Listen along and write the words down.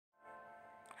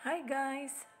Hi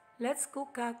guys! Let's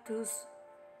cook cactus.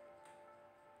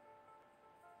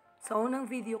 Sa unang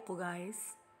video ko guys,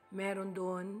 meron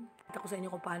doon, kita ko sa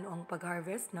inyo kung paano ang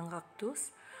pag-harvest ng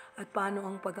cactus at paano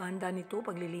ang paghahanda nito,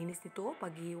 paglilinis nito,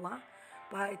 paghiwa,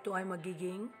 para ito ay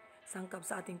magiging sangkap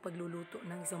sa ating pagluluto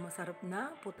ng isang masarap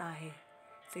na putahe.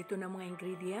 So ito na mga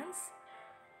ingredients.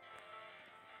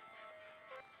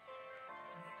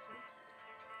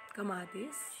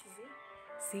 Kamatis,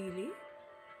 sili,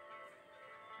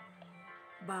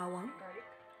 bawang,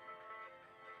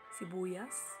 sibuyas.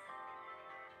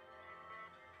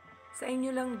 Sa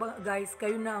inyo lang guys,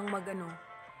 kayo na ang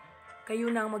kayo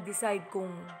na ang mag-decide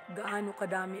kung gaano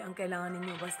kadami ang kailangan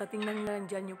ninyo. Basta tingnan na lang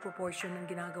dyan yung proportion ng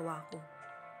ginagawa ko.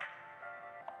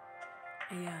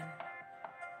 Ayan.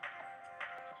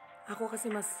 Ako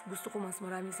kasi gusto ko mas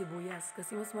maraming sibuyas.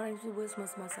 Kasi mas maraming sibuyas,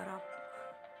 mas masarap.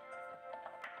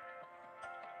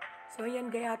 So ayan,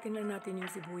 gayatin na natin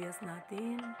yung sibuyas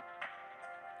natin.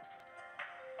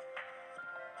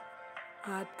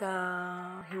 At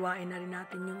hiwain na rin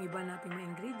natin yung iba nating mga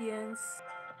ingredients.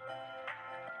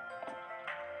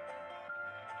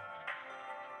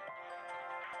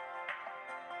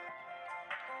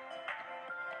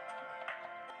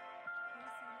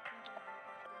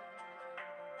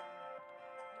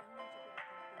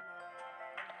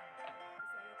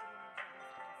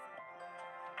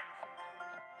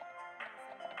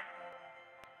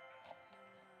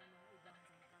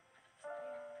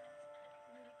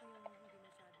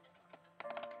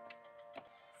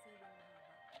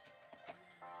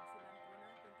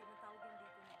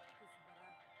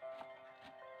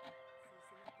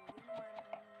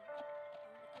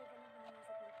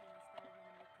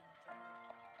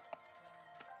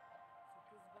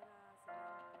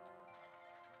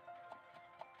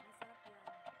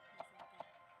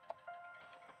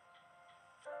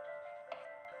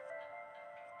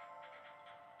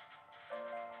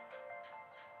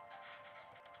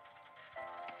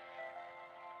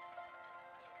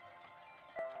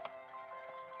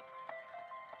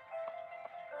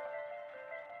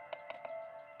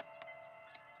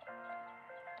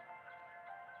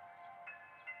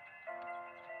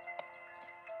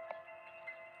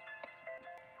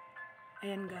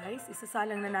 Ayan guys,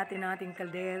 isasalang na natin ang ating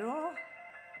kaldero.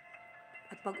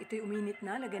 At pag ito'y uminit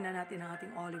na, lagyan na natin ang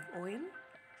ating olive oil.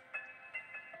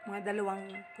 Mga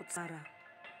 2 kutsara.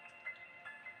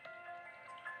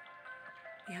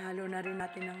 Ihalo na rin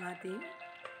natin ang ating.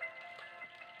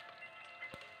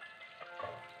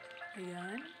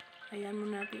 Ayan. Ayan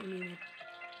muna natin uminit.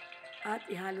 At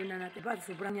ihalo na natin.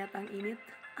 Sobrang yata ang init.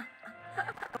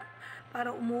 Para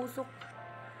umusok.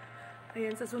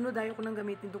 Ayan, sa sunod ayaw ko nang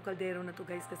gamitin itong kaldero na to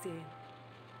guys kasi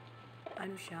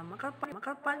ano siya,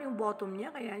 makapal yung bottom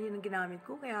niya, kaya yun ang ginamit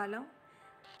ko. Kaya lang,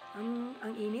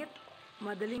 ang init,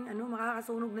 madaling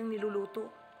makakasunog ng niluluto.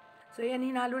 So ayan,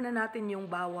 hinalo na natin yung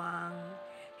bawang,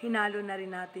 hinalo na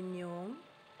rin natin yung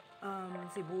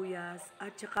sibuyas,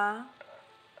 at saka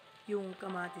yung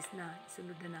kamatis na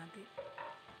isunod na natin.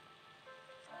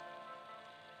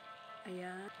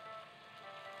 Ayan.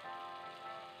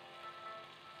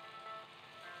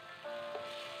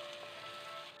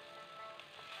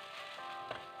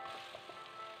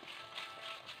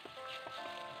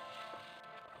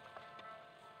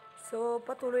 So,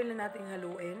 patuloy lang natin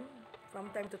haluin.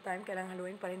 From time to time, kailangan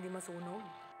haluin para hindi masunog.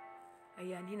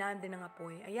 Ayan, hinaan din ang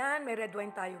apoy. Ayan, may red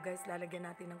wine tayo guys. Lalagyan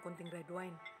natin ng konting red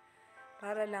wine.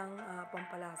 Para lang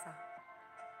pampalasa.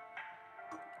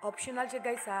 Optional siya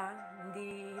guys ha.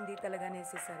 Hindi talaga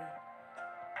necessary.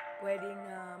 Pwedeng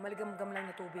maligam-gam lang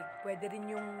na tubig. Pwede rin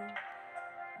yung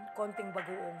konting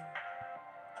bagoong.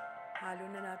 Halo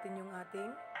na natin yung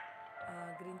ating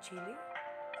green chili.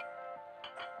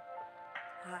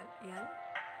 Yan.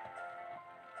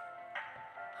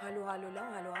 Halo-halo lang,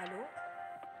 halo-halo.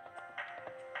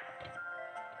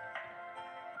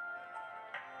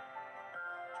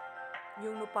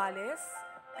 Yung nopales,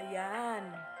 ayan,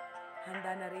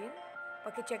 handa na rin.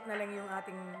 Paki-check na lang yung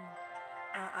ating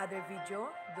other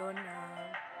video. Doon,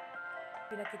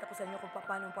 pinakita ko sa inyo kung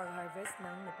paano pag-harvest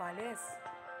ng nopales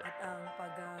at ang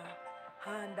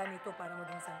paghahanda nito para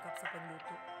maging sangkap sa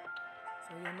pagluto.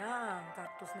 So, yan na. Ang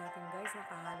cactus natin, guys.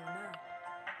 Nakahalo na.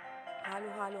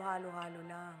 Halo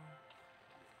lang.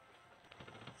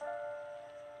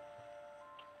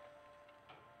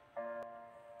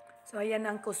 So, ayan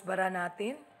ang kusbara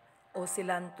natin. O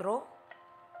cilantro.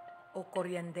 O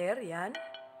coriander. Yan.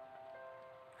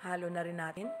 Halo na rin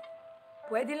natin.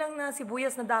 Pwede lang na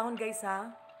sibuyas na dahon, guys, ha.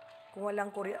 Kung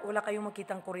wala kayong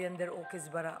makitang coriander o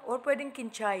kusbara. Or pwedeng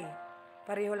kinchay.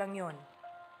 Pareho lang yon.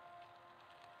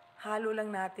 Halo lang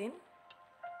natin.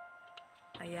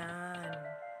 Ayan.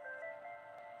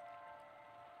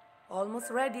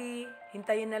 Almost ready.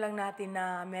 Hintayin na lang natin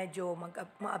na medyo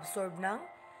ma-absorb ng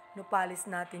Nopales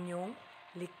natin yung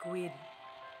liquid.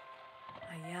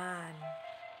 Ayan.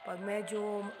 Pag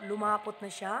medyo lumapot na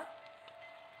siya,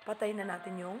 patay na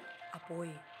natin yung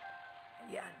apoy.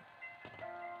 Ayan.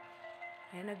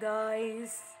 Ayan na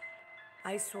guys.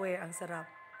 I swear, ang sarap.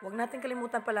 Huwag natin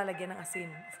kalimutan palalagyan ng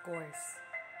asin, of course.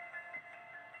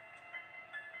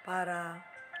 Para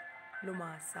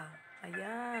lumasa.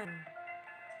 Ayan.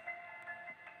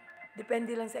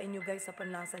 Depende lang sa inyo guys sa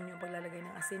panlasa nyo paglalagay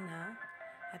ng asin ha.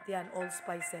 At yan, all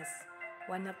spices.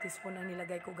 1/2 teaspoon ang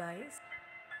nilagay ko guys.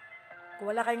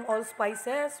 Kung wala kayong all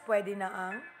spices, pwede na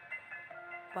ang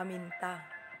paminta.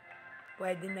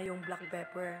 Pwede na yung black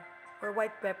pepper or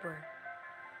white pepper.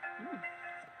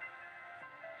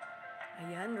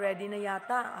 Ayan, ready na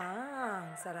yata.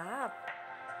 Ang sarap.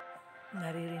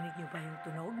 Naririnig nyo ba yung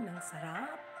tunog ng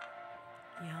sarap?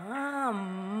 Yum!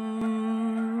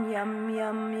 Yum,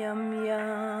 yum, yum,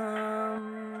 yum.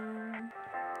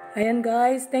 Ayan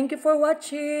guys, thank you for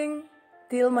watching.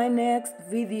 Till my next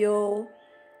video.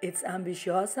 It's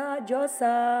Ambiciosa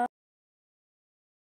Josa.